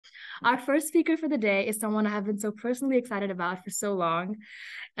Our first speaker for the day is someone I have been so personally excited about for so long.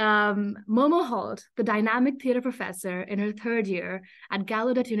 MoMo Holt, the dynamic theater professor in her third year at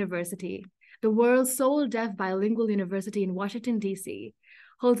Gallaudet University, the world's sole deaf bilingual university in Washington, D.C.,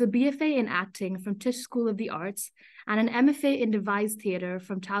 holds a BFA in acting from Tisch School of the Arts and an MFA in devised theater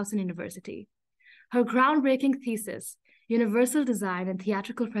from Towson University. Her groundbreaking thesis, Universal Design and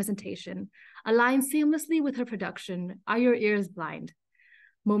Theatrical Presentation, aligns seamlessly with her production, Are Your Ears Blind?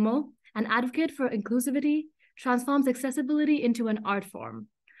 MoMo, an advocate for inclusivity, transforms accessibility into an art form.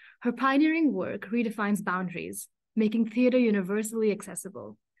 Her pioneering work redefines boundaries, making theater universally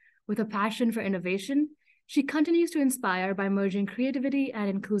accessible. With a passion for innovation, she continues to inspire by merging creativity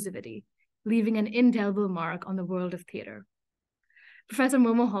and inclusivity, leaving an indelible mark on the world of theater. Professor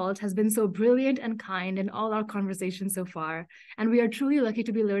MoMo Holt has been so brilliant and kind in all our conversations so far, and we are truly lucky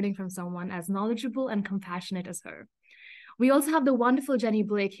to be learning from someone as knowledgeable and compassionate as her. We also have the wonderful Jenny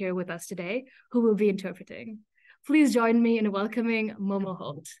Blake here with us today, who will be interpreting. Please join me in welcoming MoMo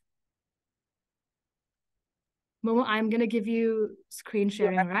Holt. MoMo, I'm going to give you screen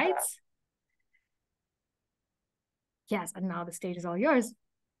sharing rights. Yes, and now the stage is all yours.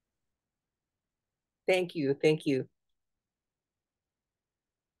 Thank you. Thank you.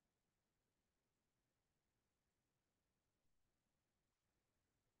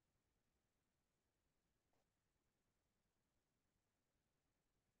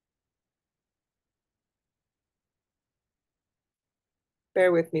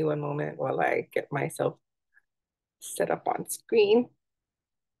 Bear with me one moment while I get myself set up on screen.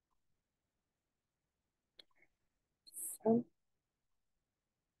 So.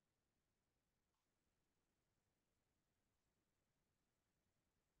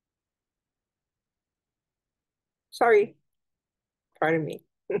 Sorry, pardon me.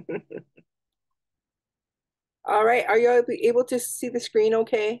 All right, are you able to see the screen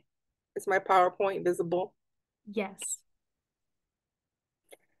okay? Is my PowerPoint visible? Yes.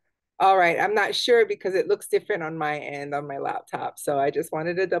 All right, I'm not sure because it looks different on my end on my laptop. So I just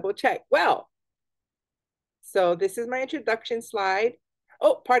wanted to double check. Well, so this is my introduction slide.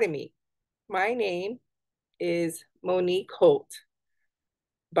 Oh, pardon me. My name is Monique Holt,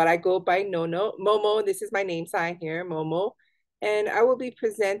 but I go by Momo. This is my name sign here, Momo. And I will be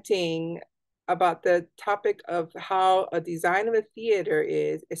presenting about the topic of how a design of a theater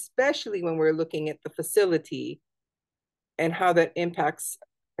is, especially when we're looking at the facility and how that impacts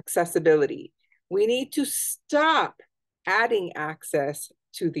accessibility. We need to stop adding access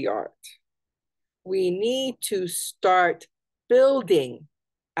to the art. We need to start building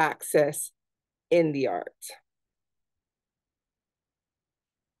access in the art.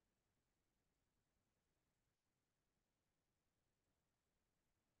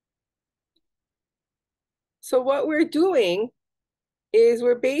 So what we're doing is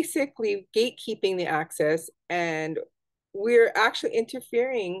we're basically gatekeeping the access, and we're actually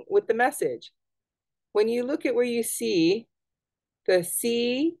interfering with the message. When you look at where you see the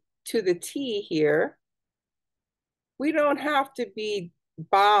C to the T here, we don't have to be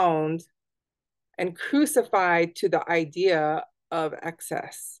bound and crucified to the idea of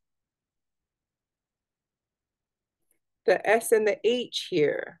excess. The S and the H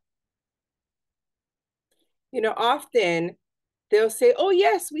here, often they'll say, oh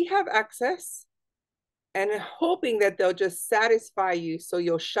yes, we have access, and hoping that they'll just satisfy you so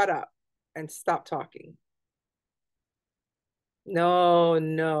you'll shut up and stop talking.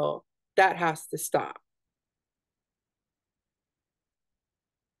 No, that has to stop.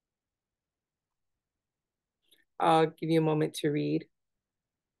 I'll give you a moment to read.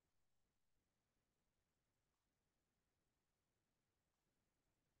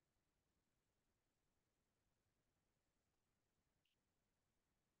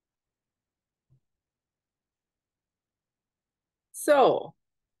 So,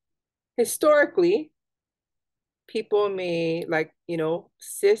 historically, people may,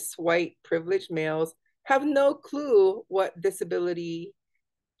 cis white privileged males have no clue what disability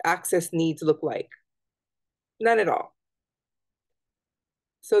access needs look like. None at all.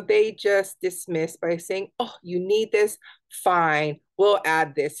 So they just dismiss by saying, oh, you need this? Fine, we'll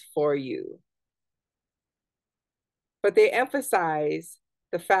add this for you. But they emphasize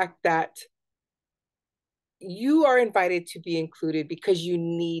the fact that you are invited to be included because you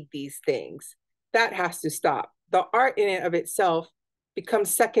need these things. That has to stop. The art in and of itself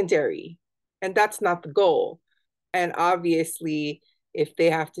becomes secondary, and that's not the goal. And obviously, if they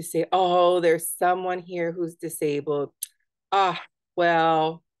have to say, oh, there's someone here who's disabled,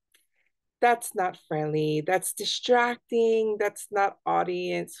 well, that's not friendly, that's distracting, that's not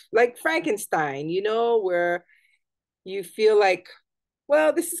audience. Like Frankenstein, where you feel like,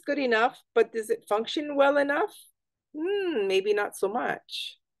 Well, this is good enough, but does it function well enough? Maybe not so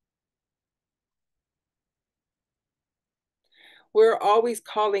much. We're always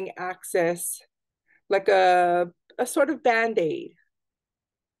calling access like a sort of band-aid.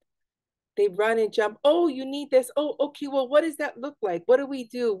 They run and jump. Oh, you need this. Oh, okay. Well, what does that look like? What do we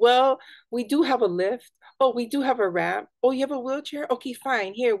do? Well, we do have a lift. Oh, we do have a ramp. Oh, you have a wheelchair? Okay,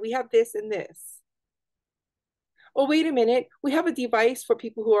 fine. Here, we have this and this. Oh, wait a minute. We have a device for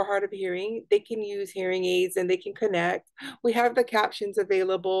people who are hard of hearing. They can use hearing aids and they can connect. We have the captions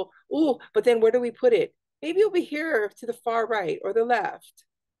available. Oh, but then where do we put it? Maybe over here to the far right or the left.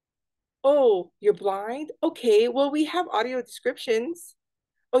 Oh, you're blind? Okay, well, we have audio descriptions.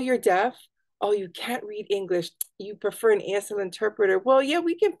 Oh, you're deaf? Oh, you can't read English. You prefer an ASL interpreter. Well, yeah,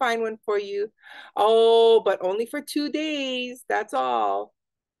 we can find one for you. Oh, but only for 2 days. That's all.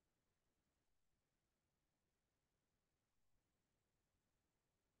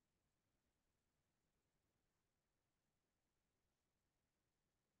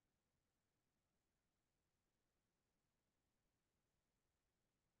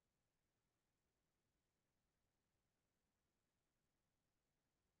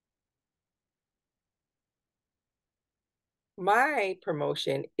 My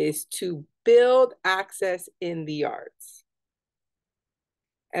promotion is to build access in the arts.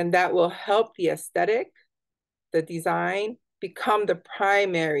 And that will help the aesthetic, the design become the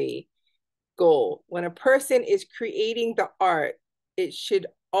primary goal. When a person is creating the art, it should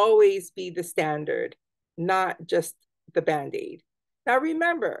always be the standard, not just the band-aid. Now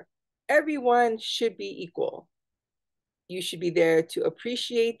remember, everyone should be equal. You should be there to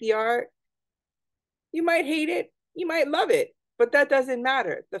appreciate the art. You might hate it, you might love it, but that doesn't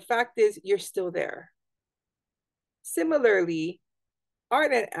matter. The fact is, you're still there. Similarly,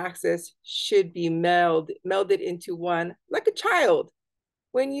 art and access should be melded into one, like a child.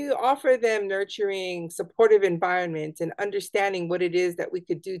 When you offer them nurturing, supportive environments and understanding what it is that we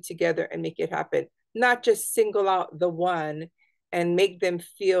could do together and make it happen, not just single out the one and make them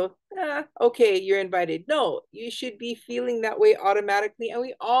feel, okay, you're invited. No, you should be feeling that way automatically. And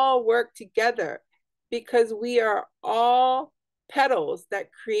we all work together because we are all petals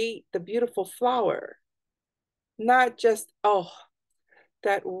that create the beautiful flower, not just, oh,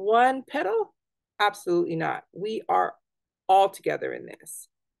 that one petal? Absolutely not. We are all together in this.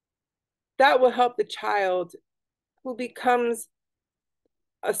 That will help the child who becomes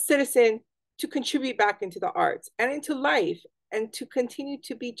a citizen to contribute back into the arts and into life and to continue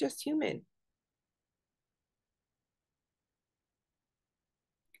to be just human.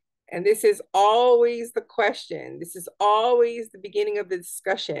 And this is always the question. This is always the beginning of the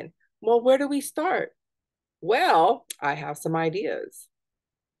discussion. Well, where do we start? Well, I have some ideas.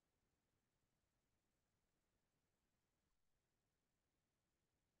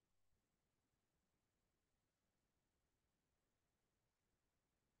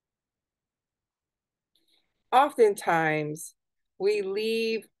 Oftentimes, we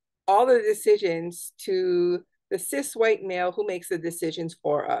leave all the decisions to the cis white male who makes the decisions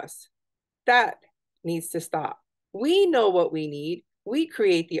for us. That needs to stop. We know what we need. We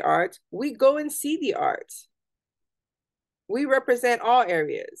create the arts. We go and see the arts. We represent all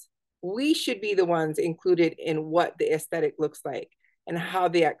areas. We should be the ones included in what the aesthetic looks like and how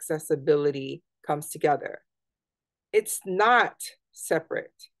the accessibility comes together. It's not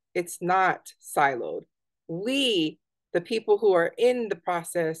separate. It's not siloed. We, the people who are in the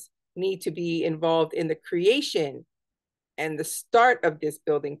process, need to be involved in the creation and the start of this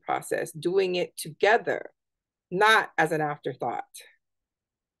building process, doing it together, not as an afterthought.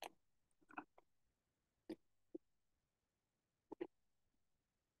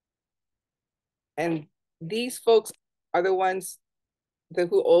 And these folks are the ones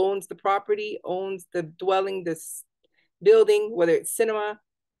who owns the property, owns the dwelling, this building, whether it's cinema,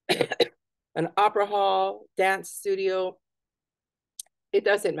 an opera hall, dance studio, it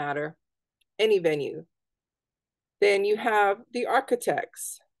doesn't matter, any venue. Then you have the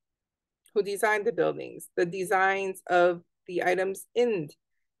architects who designed the buildings, the designs of the items in,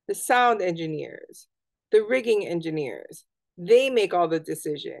 the sound engineers, the rigging engineers. They make all the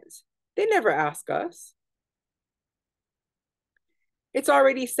decisions. They never ask us. It's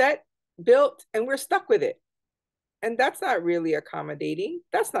already set, built, and we're stuck with it. And that's not really accommodating.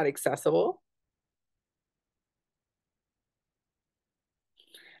 That's not accessible.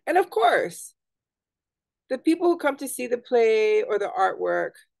 And of course, the people who come to see the play or the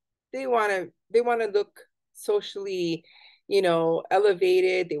artwork, they want to look socially,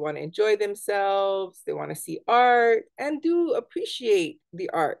 elevated. They want to enjoy themselves. They want to see art and do appreciate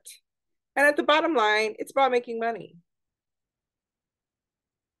the art. And at the bottom line, it's about making money.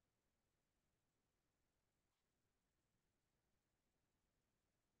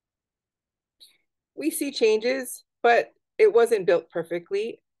 we see changes, but it wasn't built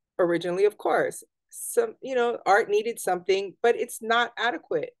perfectly originally, of course. Some, art needed something, but it's not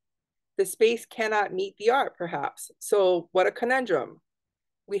adequate. The space cannot meet the art, perhaps. So what a conundrum.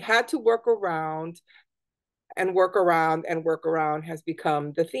 We had to work around, and work around and work around has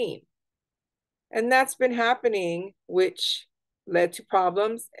become the theme. And that's been happening, which led to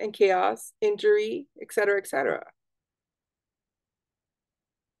problems and chaos, injury, et cetera, et cetera.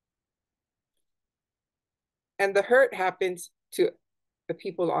 And the hurt happens to the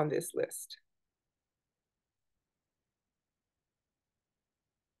people on this list.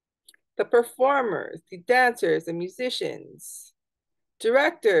 The performers, the dancers, the musicians,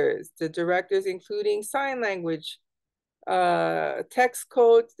 directors, the directors including sign language, text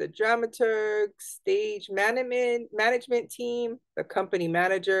coach, the dramaturg, stage management team, the company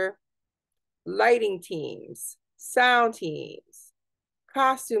manager, lighting teams, sound teams,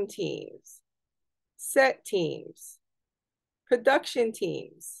 costume teams, set teams, production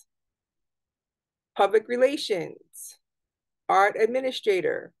teams, public relations, art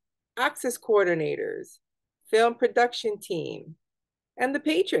administrator, access coordinators, film production team, and the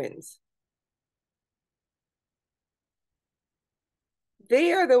patrons.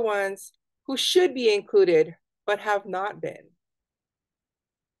 They are the ones who should be included, but have not been.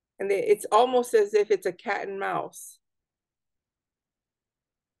 And it's almost as if it's a cat and mouse.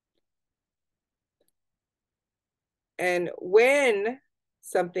 And when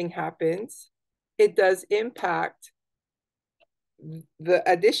something happens, it does impact the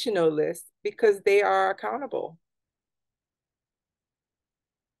additional list because they are accountable.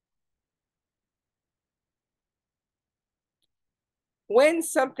 When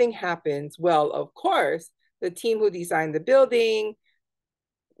something happens, well, of course, the team who designed the building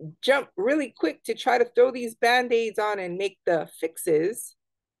jump really quick to try to throw these band-aids on and make the fixes.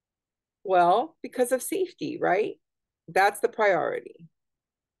 Well, because of safety, right? That's the priority.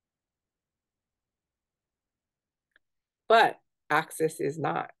 But access is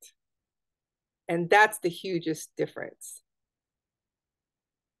not. And that's the hugest difference.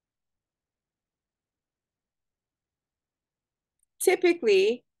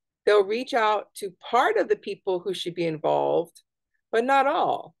 Typically, they'll reach out to part of the people who should be involved, but not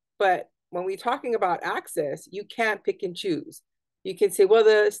all. But when we're talking about access, you can't pick and choose. You can say, well,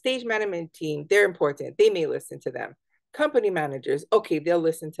 the stage management team, they're important. They may listen to them. Company managers, okay, they'll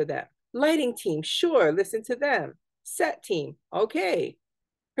listen to them. Lighting team, sure, listen to them. Set team, okay.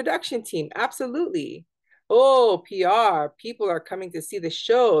 Production team, absolutely. Oh, PR, people are coming to see the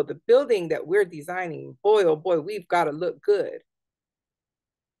show, the building that we're designing. Boy, oh boy, we've got to look good.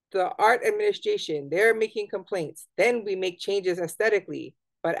 The art administration, they're making complaints. Then we make changes aesthetically.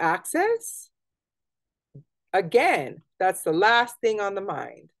 But access, again, that's the last thing on the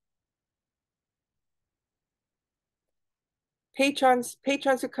mind. Patrons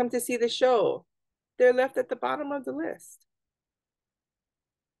who come to see the show, they're left at the bottom of the list.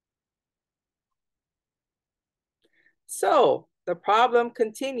 So the problem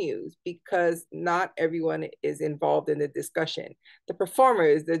continues because not everyone is involved in the discussion. The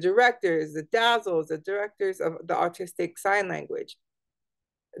performers, the directors, the dazzles, the directors of the artistic sign language,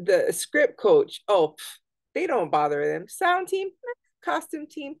 the script coach, oh, they don't bother them. Sound team, costume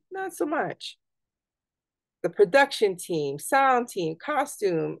team, not so much. The production team, sound team,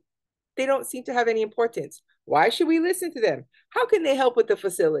 costume, they don't seem to have any importance. Why should we listen to them? How can they help with the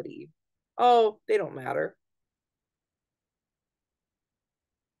facility? Oh, they don't matter.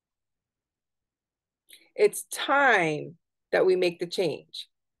 It's time that we make the change.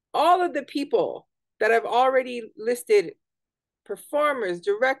 All of the people that I've already listed, performers,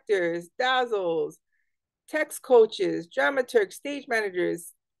 directors, dazzles, text coaches, dramaturgs, stage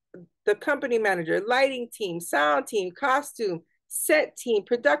managers, the company manager, lighting team, sound team, costume, set team,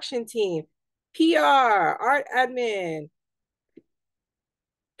 production team, PR, art admin,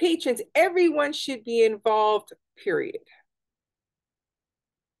 patrons, everyone should be involved, period.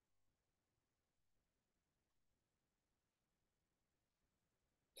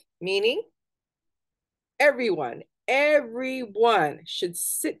 Meaning, everyone should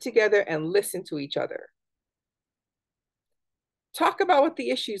sit together and listen to each other. Talk about what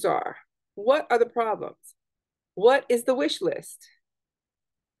the issues are. What are the problems? What is the wish list?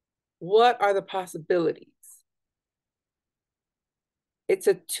 What are the possibilities? It's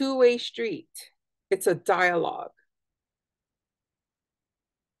a two-way street. It's a dialogue.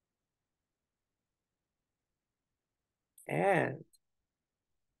 And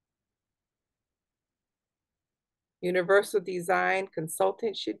universal design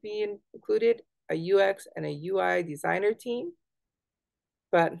consultant should be included, a UX and a UI designer team.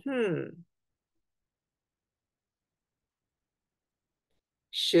 But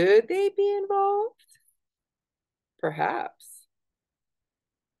Should they be involved? Perhaps.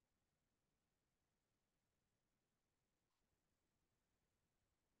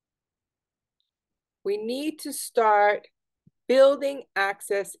 We need to start building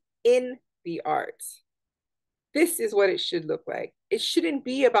access in the arts. This is what it should look like. It shouldn't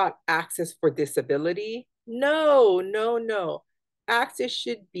be about access for disability. No, no, no. Access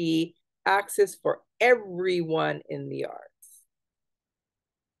should be access for everyone in the arts.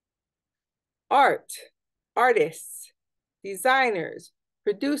 Art, artists, designers,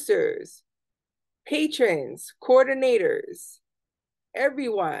 producers, patrons, coordinators,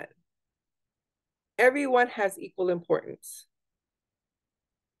 everyone. Everyone has equal importance.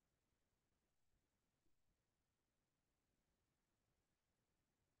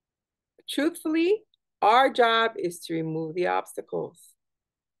 Truthfully, our job is to remove the obstacles.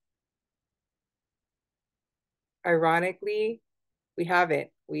 Ironically, we haven't.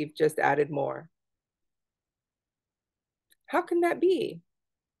 We've just added more. How can that be?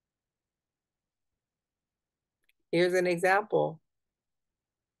 Here's an example.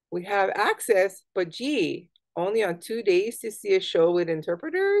 We have access, but gee, only on 2 days to see a show with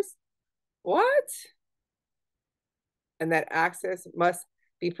interpreters? What? And that access must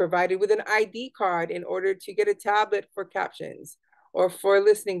be provided with an ID card in order to get a tablet for captions or for a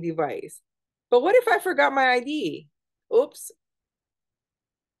listening device. But what if I forgot my ID? Oops.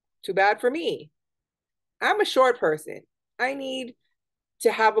 Too bad for me. I'm a short person. I need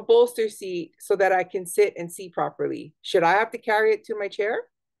to have a bolster seat so that I can sit and see properly. Should I have to carry it to my chair?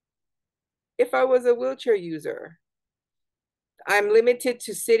 If I was a wheelchair user, I'm limited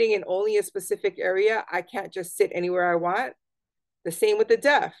to sitting in only a specific area. I can't just sit anywhere I want. The same with the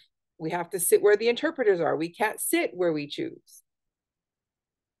deaf. We have to sit where the interpreters are. We can't sit where we choose.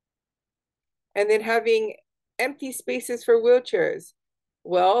 And then having empty spaces for wheelchairs.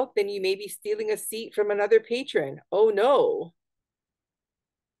 Well, then you may be stealing a seat from another patron. Oh no.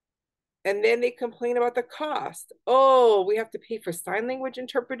 And then they complain about the cost. Oh, we have to pay for sign language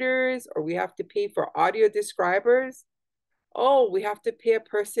interpreters, or we have to pay for audio describers. Oh, we have to pay a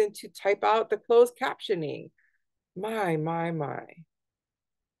person to type out the closed captioning. My, my, my.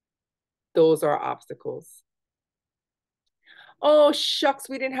 Those are obstacles. Oh, shucks,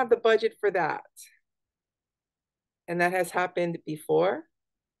 we didn't have the budget for that. And that has happened before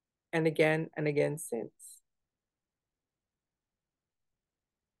and again since.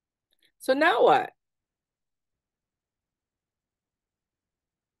 So now what?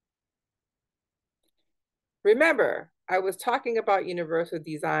 Remember, I was talking about universal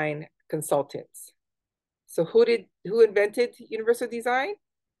design consultants. So who invented universal design?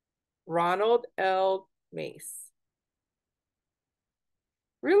 Ronald L. Mace.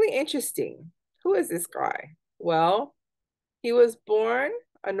 Really interesting. Who is this guy? Well, he was born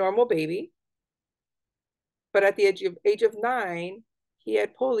a normal baby, but at the age of 9, he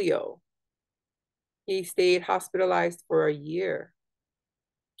had polio. He stayed hospitalized for a year,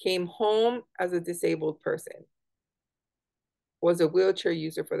 came home as a disabled person, was a wheelchair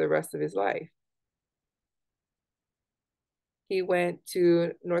user for the rest of his life. He went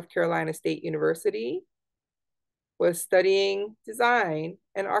to North Carolina State University, was studying design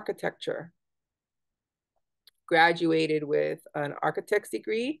and architecture, graduated with an architect's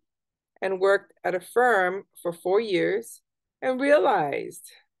degree, and worked at a firm for 4 years and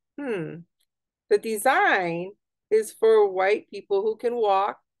realized, the design is for white people who can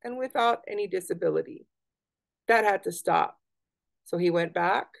walk and without any disability. That had to stop. So he went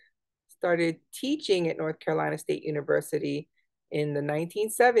back, started teaching at North Carolina State University in the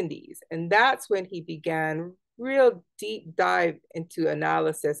 1970s. And that's when he began real deep dive into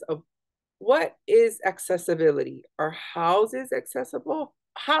analysis of what is accessibility, or how is accessible?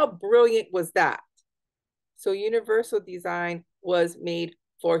 How brilliant was that? So universal design was made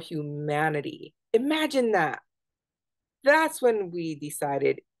for humanity. Imagine that. That's when we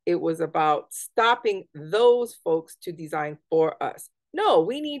decided it was about stopping those folks to design for us. No,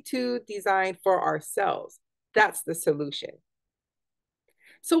 we need to design for ourselves. That's the solution.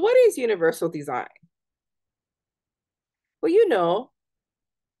 So what is universal design? Well, you know,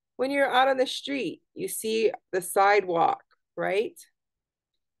 when you're out on the street, you see the sidewalk, right?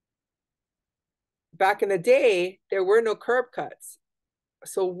 Back in the day, there were no curb cuts.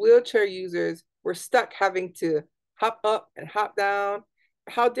 So wheelchair users were stuck having to hop up and hop down.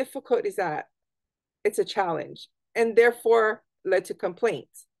 How difficult is that? It's a challenge, and therefore led to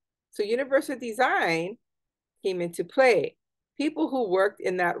complaints. So universal design came into play. People who worked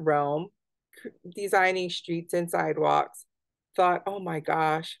in that realm, designing streets and sidewalks, thought, oh my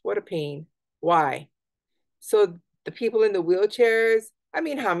gosh, what a pain. Why? So the people in the wheelchairs I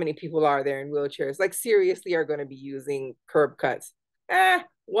mean, how many people are there in wheelchairs? Like, seriously, are going to be using curb cuts?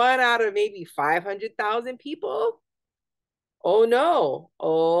 One out of maybe 500,000 people? Oh no.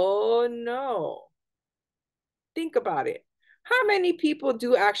 Oh no. Think about it. How many people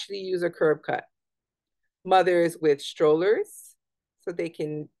do actually use a curb cut? Mothers with strollers so they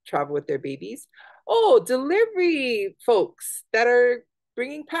can travel with their babies. Oh, delivery folks that are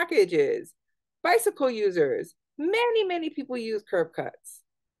bringing packages, bicycle users. Many people use curb cuts.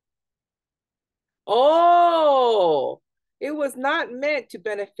 Oh, it was not meant to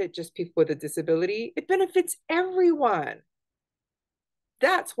benefit just people with a disability. It benefits everyone.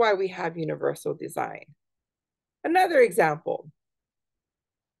 That's why we have universal design. Another example,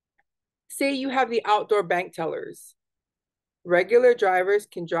 say you have the outdoor bank tellers. Regular drivers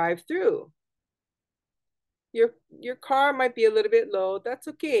can drive through. Your car might be a little bit low. That's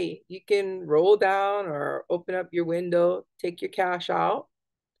okay. You can roll down or open up your window, take your cash out.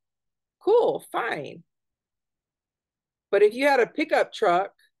 Cool, fine. But if you had a pickup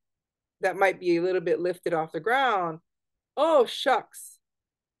truck that might be a little bit lifted off the ground, oh shucks,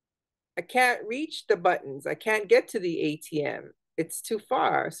 I can't reach the buttons. I can't get to the ATM. It's too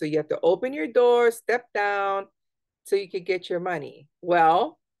far. So you have to open your door, step down so you could get your money.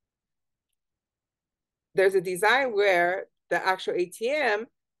 Well, there's a design where the actual ATM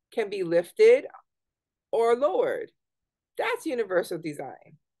can be lifted or lowered. That's universal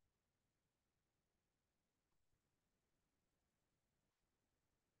design.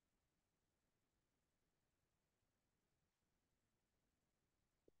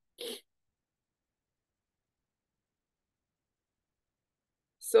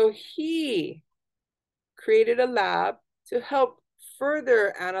 So he created a lab to help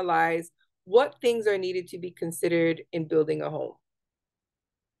further analyze what things are needed to be considered in building a home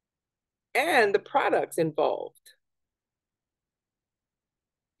and the products involved.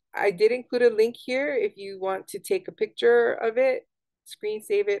 I did include a link here if you want to take a picture of it, screen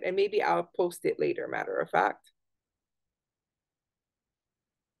save it, and maybe I'll post it later, matter of fact.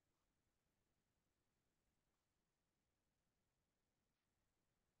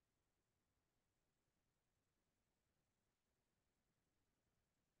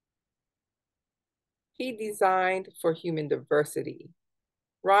 He designed for human diversity.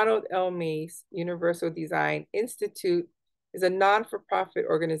 Ronald L. Mace Universal Design Institute is a non-for-profit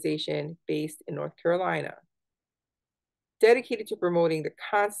organization based in North Carolina, dedicated to promoting the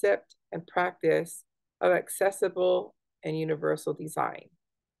concept and practice of accessible and universal design.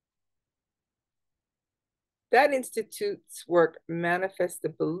 That institute's work manifests the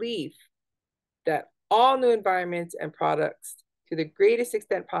belief that all new environments and products, to the greatest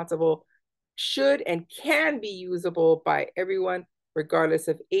extent possible, should and can be usable by everyone, regardless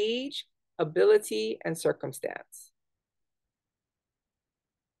of age, ability, and circumstance.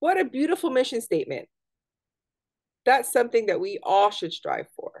 What a beautiful mission statement. That's something that we all should strive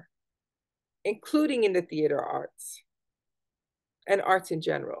for, including in the theater arts and arts in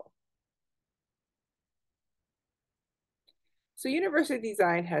general. So universal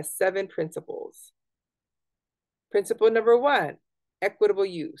design has 7 principles. Principle number 1, equitable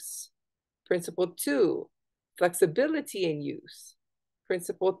use. Principle 2, flexibility in use.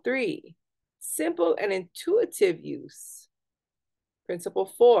 Principle 3, simple and intuitive use.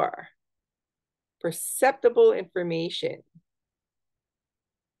 Principle 4, perceptible information.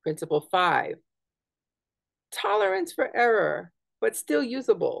 Principle 5, tolerance for error, but still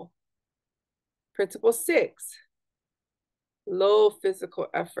usable. Principle 6, low physical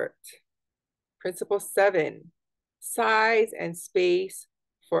effort. Principle 7, size and space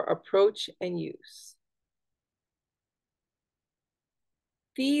for approach and use.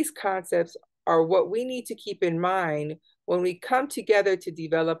 These concepts are what we need to keep in mind when we come together to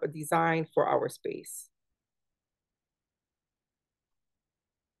develop a design for our space.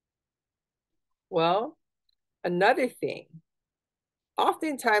 Well, another thing,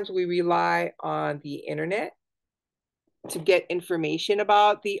 oftentimes we rely on the internet to get information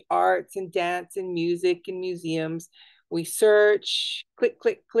about the arts and dance and music and museums. We search, click,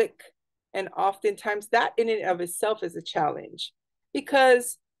 click, click, and oftentimes that in and of itself is a challenge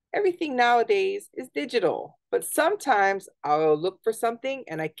because everything nowadays is digital. But sometimes I'll look for something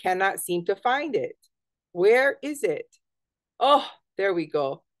and I cannot seem to find it. Where is it? Oh, there we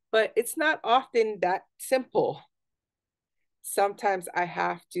go. But it's not often that simple. Sometimes I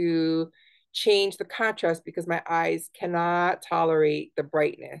have to change the contrast because my eyes cannot tolerate the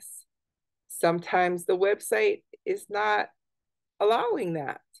brightness. Sometimes the website is not allowing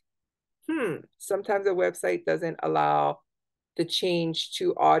that. Sometimes the website doesn't allow the change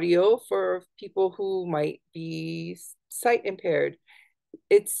to audio for people who might be sight impaired.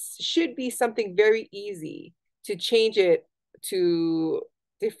 it should be something very easy to change it to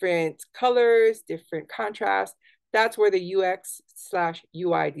different colors, different contrasts. That's where the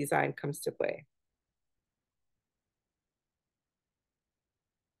UX/UI design comes to play.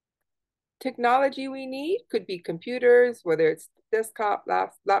 Technology we need could be computers, whether it's desktop,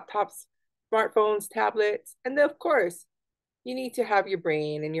 laptops, smartphones, tablets, and then of course, you need to have your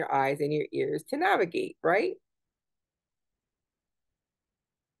brain and your eyes and your ears to navigate, right?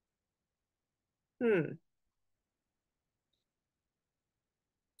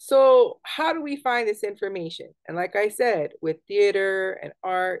 So how do we find this information? And like I said, with theater and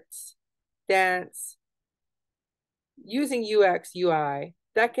arts, dance, using UX, UI,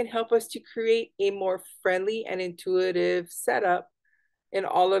 that can help us to create a more friendly and intuitive setup in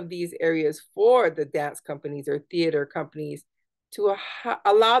all of these areas for the dance companies or theater companies to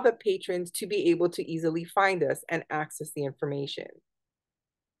allow the patrons to be able to easily find us and access the information.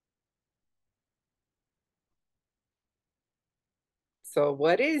 So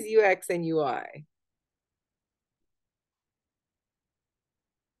what is UX and UI?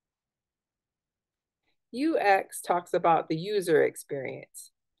 UX talks about the user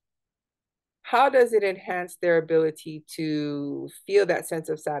experience. How does it enhance their ability to feel that sense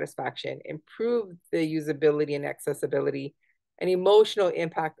of satisfaction, improve the usability and accessibility, and emotional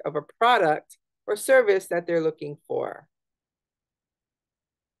impact of a product or service that they're looking for?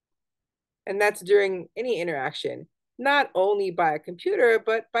 And that's during any interaction, not only by a computer,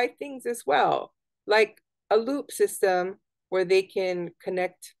 but by things as well, like a loop system where they can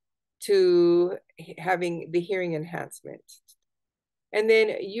connect to having the hearing enhancement. And then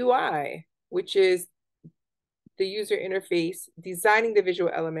UI, which is the user interface, designing the visual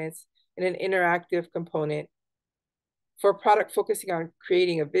elements in an interactive component for a product focusing on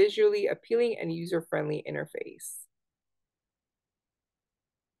creating a visually appealing and user-friendly interface.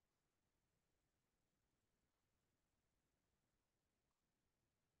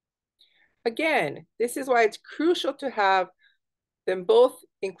 Again, this is why it's crucial to have them both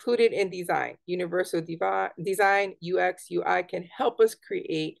included in design. Universal design, UX, UI can help us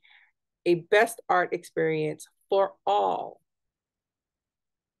create a best art experience for all.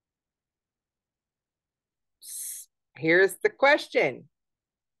 Here's the question.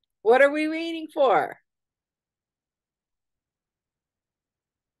 What are we waiting for?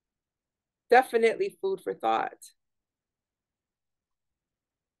 Definitely food for thought.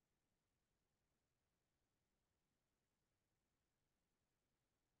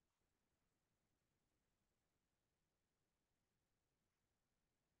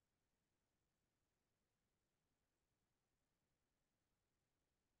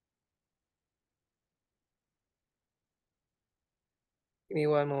 Give me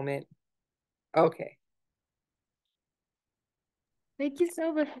one moment. Okay. Thank you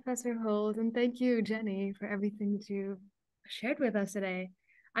so much, Professor Holt, and thank you, Jenny, for everything that you shared with us today.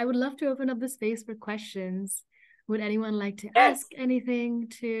 I would love to open up the space for questions. Would anyone like to Yes. ask anything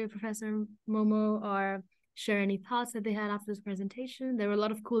to Professor Momo or share any thoughts that they had after this presentation? There were a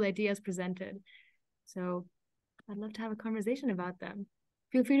lot of cool ideas presented. So I'd love to have a conversation about them.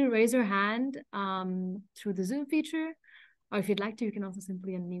 Feel free to raise your hand through the Zoom feature, or if you'd like to, you can also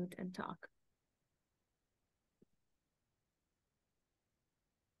simply unmute and talk.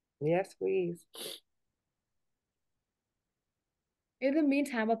 Yes, please. In the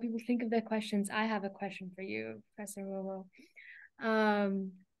meantime, while people think of their questions, I have a question for you, Professor Momo.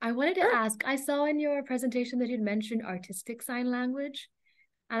 I wanted to ask, I saw in your presentation that you'd mentioned artistic sign language,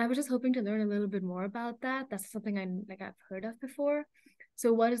 and I was just hoping to learn a little bit more about that. That's something I've heard of before.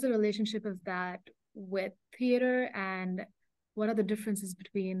 So what is the relationship of that with theater, and what are the differences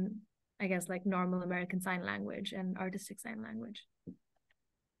between, I guess, like normal American Sign Language and artistic sign language?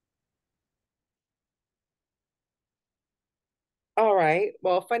 All right.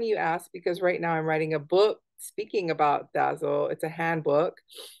 Well, funny you ask, because right now I'm writing a book speaking about Dazzle. It's a handbook.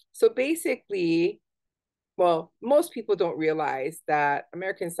 So basically, well, most people don't realize that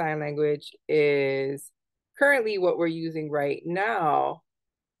American Sign Language is currently what we're using right now,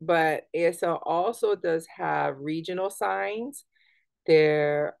 but ASL also does have regional signs.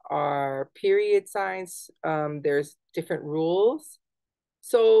 There are period signs. There's different rules.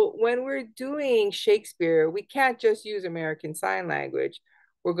 So when we're doing Shakespeare, we can't just use American Sign Language.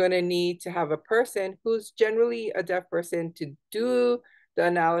 We're going to need to have a person who's generally a deaf person to do the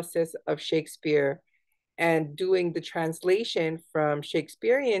analysis of Shakespeare and doing the translation from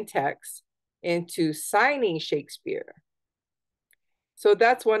Shakespearean text into signing Shakespeare. So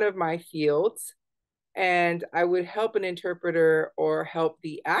that's one of my fields. And I would help an interpreter or help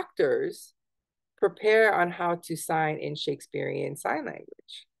the actors prepare on how to sign in Shakespearean Sign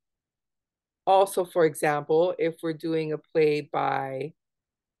Language. Also, for example, if we're doing a play by,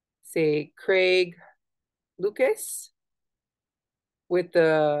 say, Craig Lucas with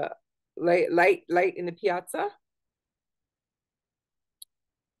the light in the piazza,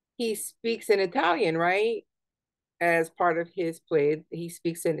 he speaks in Italian, right? As part of his play, he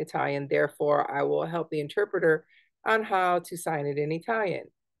speaks in Italian. Therefore, I will help the interpreter on how to sign it in Italian.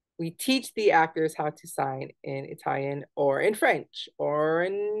 We teach the actors how to sign in Italian or in French or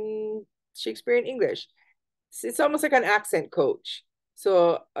in Shakespearean English. It's almost like an accent coach.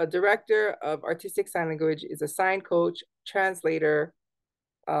 So a director of artistic sign language is a sign coach, translator,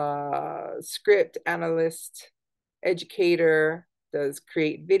 script analyst, educator, does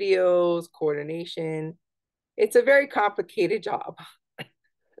create videos, coordination. It's a very complicated job.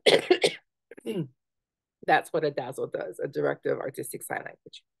 That's what a dazzle does, a director of artistic sign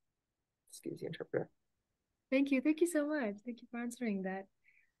language. Excuse the interpreter. Thank you. Thank you so much. Thank you for answering that.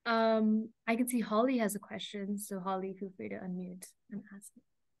 I can see Holly has a question. So Holly, feel free to unmute and ask it.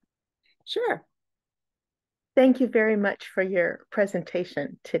 Sure. Thank you very much for your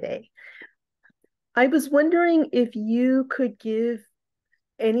presentation today. I was wondering if you could give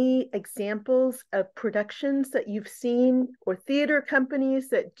any examples of productions that you've seen or theater companies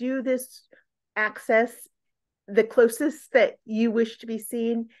that do this access the closest that you wish to be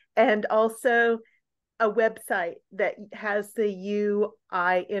seen, and also a website that has the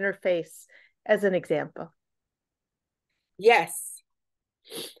UI interface as an example. Yes,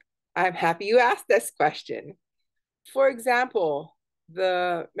 I'm happy you asked this question. For example,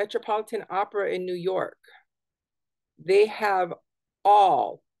 the Metropolitan Opera in New York, they have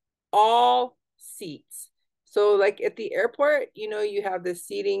all seats. So like at the airport, you know, you have the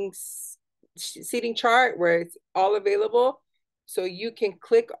seating chart where it's all available. So you can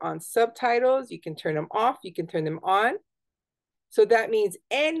click on subtitles, you can turn them off, you can turn them on. So that means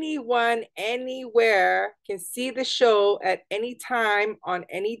anyone, anywhere can see the show at any time on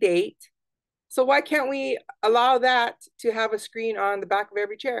any date. So why can't we allow that to have a screen on the back of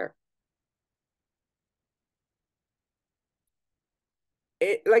every chair?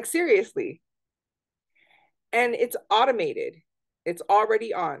 Like seriously. And it's automated. It's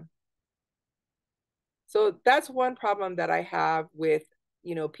already on. So that's one problem that I have with,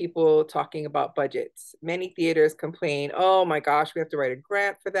 you know, people talking about budgets. Many theaters complain, oh my gosh, we have to write a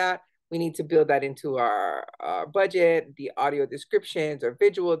grant for that. We need to build that into our budget, the audio descriptions or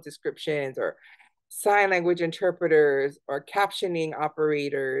visual descriptions or sign language interpreters or captioning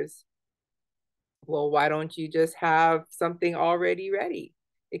operators. Well, why don't you just have something already ready?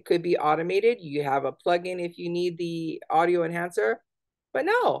 It could be automated. You have a plugin if you need the audio enhancer, but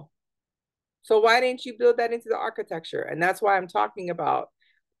no. So why didn't you build that into the architecture? And that's why I'm talking about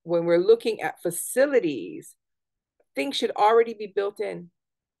when we're looking at facilities, things should already be built in.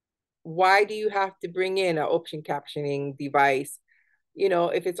 Why do you have to bring in an open captioning device? You know,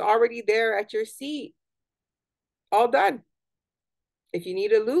 if it's already there at your seat, all done. If you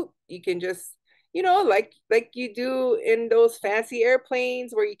need a loop, you can just, you know, like you do in those fancy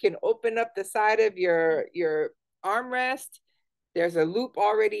airplanes where you can open up the side of your armrest. There's a loop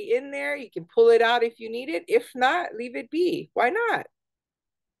already in there. You can pull it out if you need it. If not, leave it be. Why not?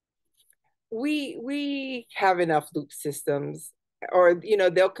 We have enough loop systems, or, you know,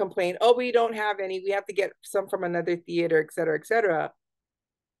 they'll complain, oh, we don't have any. We have to get some from another theater, et cetera, et cetera.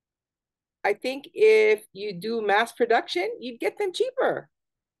 I think if you do mass production, you'd get them cheaper.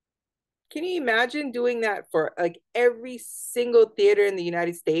 Can you imagine doing that for like every single theater in the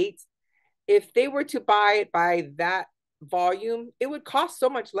United States? If they were to buy it by that volume, it would cost so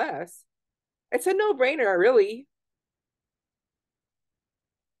much less. It's a no-brainer, really.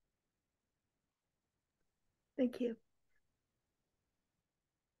 Thank you.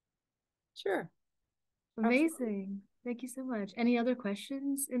 Sure. Amazing. Absolutely. Thank you so much. Any other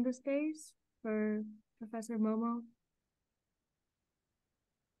questions in this space for Professor MoMo?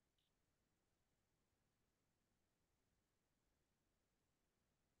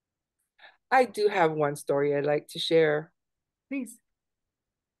 I do have one story I'd like to share. Please.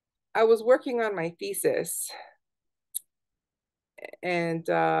 I was working on my thesis and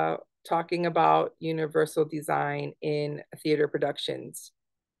talking about universal design in theater productions.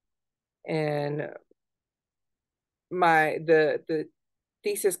 And the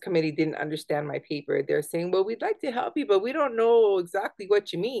thesis committee didn't understand my paper. They're saying, well, we'd like to help you, but we don't know exactly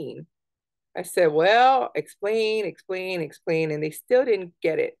what you mean. I said, well, explain, and they still didn't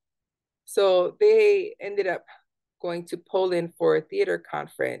get it. So they ended up going to Poland for a theater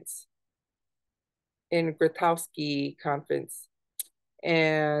conference in Grotowski conference.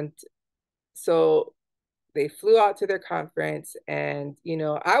 And So they flew out to their conference, and, you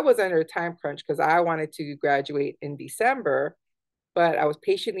know, I was under a time crunch because I wanted to graduate in December, but I was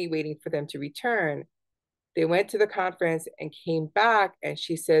patiently waiting for them to return. They went to the conference and came back, and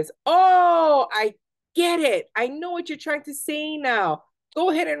she says, "Oh, I get it. I know what you're trying to say now. Go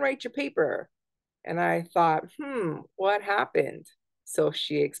ahead and write your paper." And I thought, what happened? So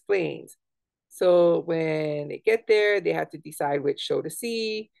she explains. So when they get there, they had to decide which show to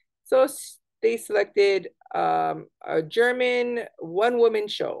see. So they selected a German one-woman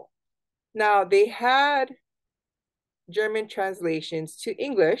show. Now they had German translations to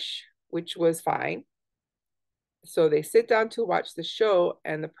English, which was fine. So they sit down to watch the show,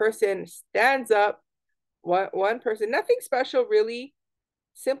 and the person stands up, one person, nothing special really,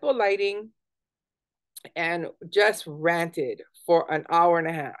 simple lighting, and just ranted for an hour and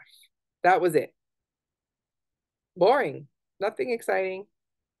a half. That was it. Boring, nothing exciting.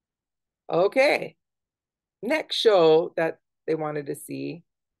 Okay, next show that they wanted to see,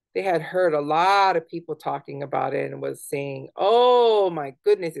 they had heard a lot of people talking about it and was saying, "Oh my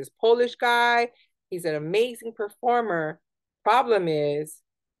goodness, this Polish guy, he's an amazing performer." Problem is,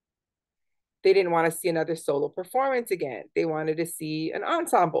 they didn't want to see another solo performance again. They wanted to see an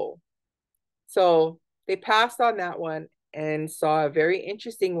ensemble. So they passed on that one and saw a very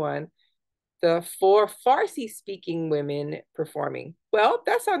interesting one, the 4 Farsi speaking women performing. Well,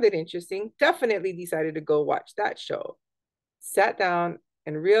 that sounded interesting. Definitely decided to go watch that show. Sat down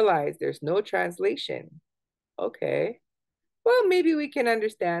and realized there's no translation. Okay, well, maybe we can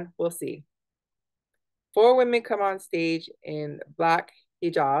understand. We'll see. 4 women come on stage in black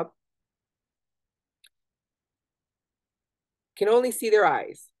hijab. Can only see their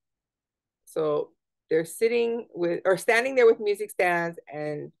eyes. So they're sitting with, or standing there with music stands,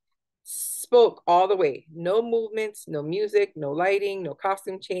 and spoke all the way. No movements, no music, no lighting, no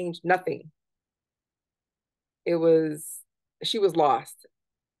costume change, nothing. It was, she was lost.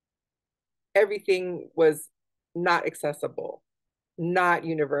 Everything was not accessible, not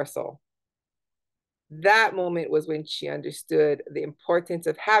universal. That moment was when she understood the importance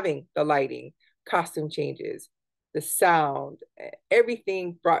of having the lighting, costume changes, the sound,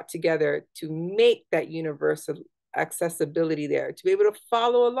 everything brought together to make that universal accessibility there, to be able to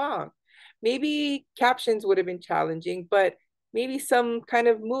follow along. Maybe captions would have been challenging, but maybe some kind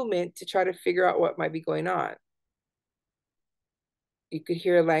of movement to try to figure out what might be going on. You could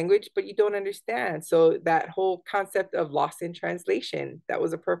hear a language, but you don't understand. So that whole concept of lost in translation, that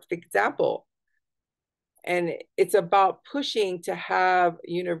was a perfect example. And it's about pushing to have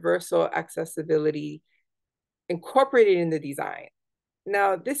universal accessibility incorporated in the design.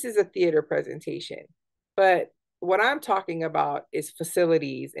 Now, this is a theater presentation, but what I'm talking about is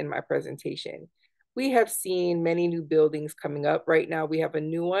facilities in my presentation. We have seen many new buildings coming up. Right now, we have a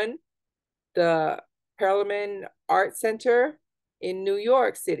new one, the Perelman Art Center in New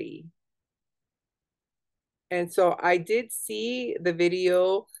York City. And so I did see the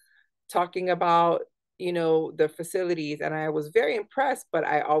video talking about, you know, the facilities, and I was very impressed, but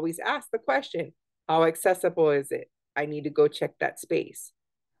I always ask the question, how accessible is it? I need to go check that space.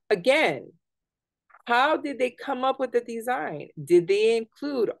 Again, how did they come up with the design? Did they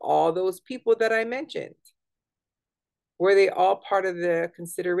include all those people that I mentioned? Were they all part of the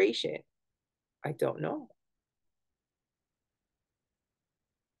consideration? I don't know.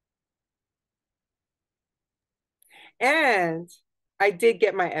 And I did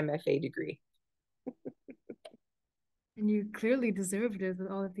get my MFA degree. And you clearly deserved it with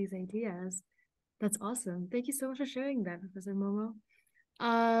all of these ideas. That's awesome. Thank you so much for sharing that, Professor Momo.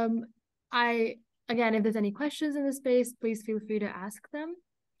 Again, if there's any questions in the space, please feel free to ask them.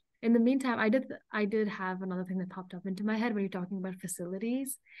 In the meantime, I did have another thing that popped up into my head when you're talking about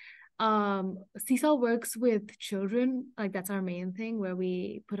facilities. Seesaw works with children, like that's our main thing, where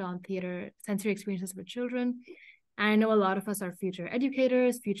we put on theater sensory experiences for children. And I know a lot of us are future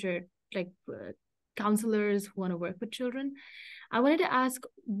educators, future counselors who want to work with children. I wanted to ask,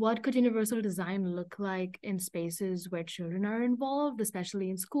 what could universal design look like in spaces where children are involved, especially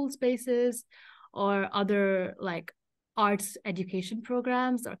in school spaces or other like arts education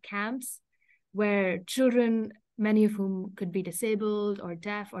programs or camps, where children, many of whom could be disabled or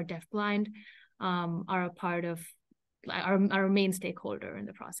deafblind, are a part of, our main stakeholder in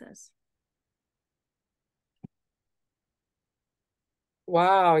the process.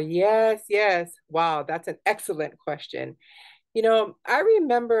 Wow, yes, yes. Wow, that's an excellent question. You know, I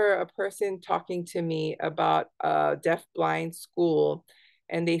remember a person talking to me about a deaf-blind school,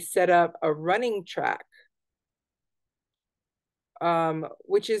 and they set up a running track,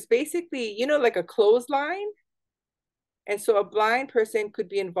 which is basically, you know, like a clothesline. And so a blind person could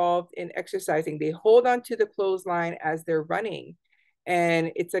be involved in exercising. They hold onto the clothesline as they're running,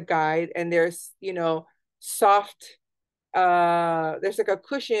 and it's a guide, and there's, you know, soft, there's like a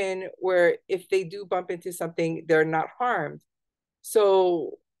cushion where if they do bump into something, they're not harmed.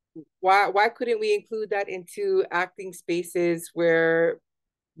 So why couldn't we include that into acting spaces where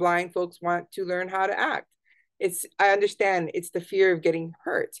blind folks want to learn how to act? I understand it's the fear of getting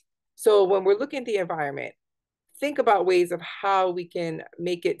hurt. So when we're looking at the environment, think about ways of how we can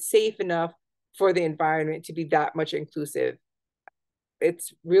make it safe enough for the environment to be that much inclusive.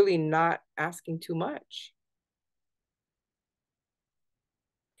 It's really not asking too much.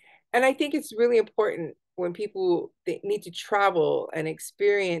 And I think it's really important when people need to travel and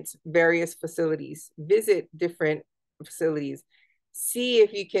experience various facilities, visit different facilities, see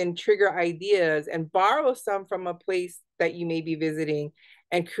if you can trigger ideas and borrow some from a place that you may be visiting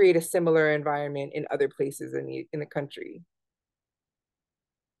and create a similar environment in other places in the country.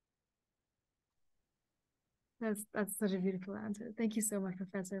 That's such a beautiful answer. Thank you so much,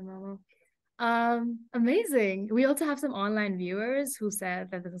 Professor MoMo. Amazing. We also have some online viewers who said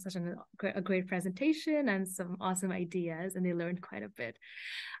that this was such a great presentation and some awesome ideas, and they learned quite a bit.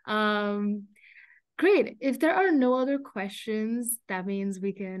 Great. If there are no other questions, that means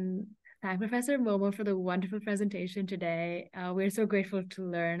we can thank Professor MoMo for the wonderful presentation today. We're so grateful to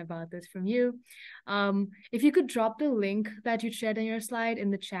learn about this from you. If you could drop the link that you shared in your slide in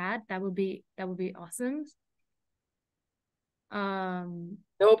the chat, that would be awesome.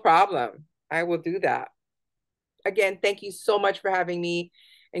 No problem. I will do that. Again, thank you so much for having me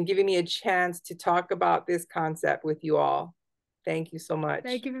and giving me a chance to talk about this concept with you all. Thank you so much.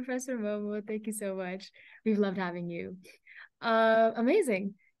 Thank you, Professor MoMo. Thank you so much. We've loved having you.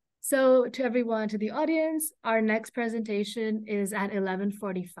 Amazing. So to everyone, to the audience, our next presentation is at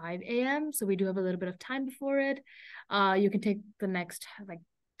 11:45 a.m. So we do have a little bit of time before it. You can take the next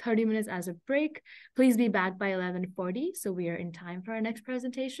 30 minutes as a break. Please be back by 11:40, so we are in time for our next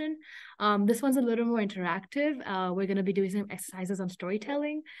presentation. This one's a little more interactive. We're going to be doing some exercises on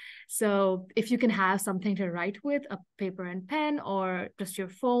storytelling. So if you can have something to write with, a paper and pen, or just your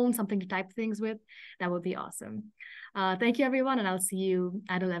phone, something to type things with, that would be awesome. Thank you, everyone, and I'll see you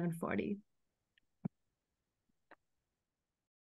at 11:40.